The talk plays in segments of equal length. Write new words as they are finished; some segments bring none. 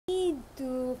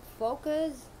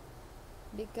focus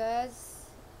because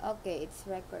okay, it's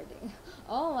recording.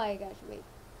 Oh my gosh, wait.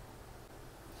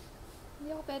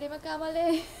 Hindi ako pwede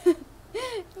magkamali.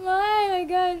 Oh my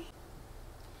gosh.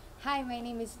 Hi, my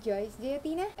name is Joyce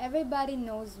Diotina. Everybody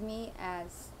knows me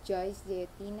as Joyce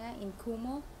Diotina in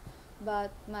Kumo, but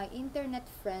my internet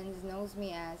friends knows me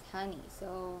as Honey.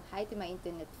 So, hi to my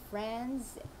internet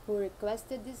friends who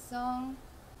requested this song.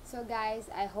 So guys,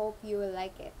 I hope you will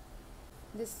like it.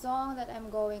 The song that I'm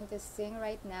going to sing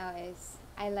right now is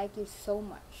I Like You So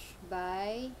Much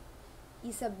by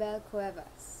Isabel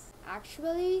Cuevas.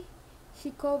 Actually,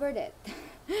 she covered it.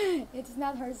 It's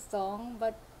not her song,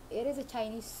 but it is a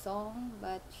Chinese song,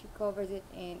 but she covers it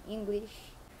in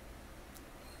English.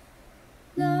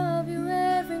 Love you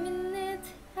every minute,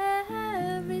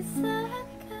 every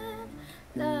second.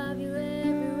 Love you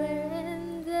everywhere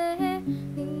and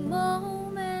every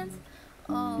moment.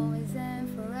 Always and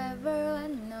forever.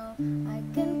 I know I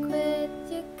can quit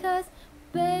you, 'cause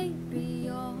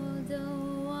baby, you're the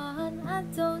one. I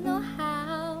don't know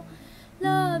how.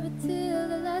 Love you till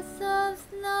the last of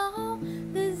snow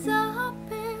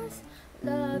disappears.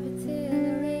 Love you till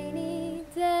the rainy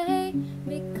day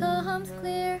becomes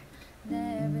clear.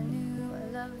 Never knew a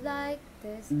love like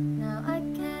this. Now I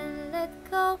can't let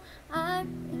go. I'm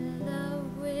in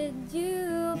love with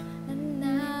you, and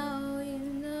now you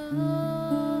know.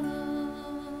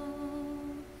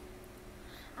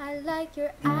 I like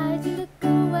your eyes, you look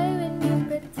away when you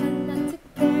pretend not to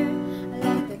care. I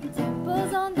like the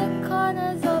dimples on the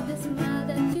corners of the smile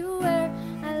that you wear.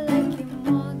 I like you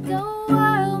more, the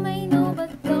world may know,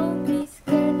 but don't be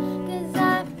scared, 'cause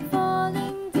I'm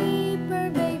falling deeper,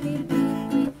 baby, be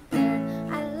prepared.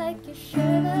 I like your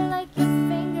shirt, I like your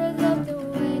fingers, love the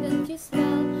way that you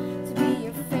smell. To be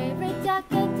your favorite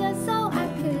jacket, just so I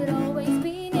could always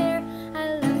be near.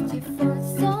 I loved you for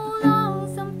so long,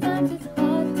 sometimes it's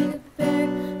hard to bear,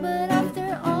 but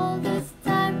after all this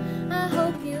time, I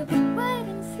hope you wait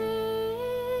and see.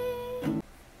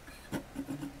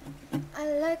 I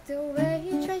like the way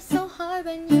you try so hard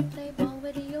when you play ball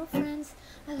with your friends.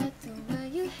 I like the way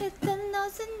you hit the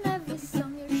notes in every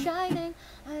song you're shining.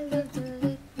 I love the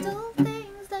little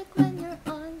things, like when you're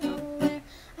unaware.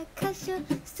 I catch you,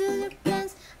 steal your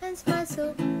plans, and smile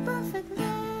so perfectly.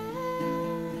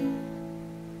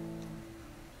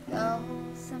 Though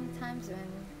sometimes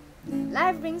when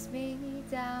life brings me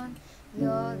down,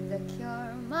 you're the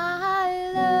cure, my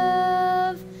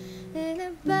love. In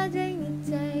a bad rainy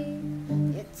day,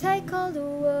 you take all the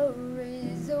worries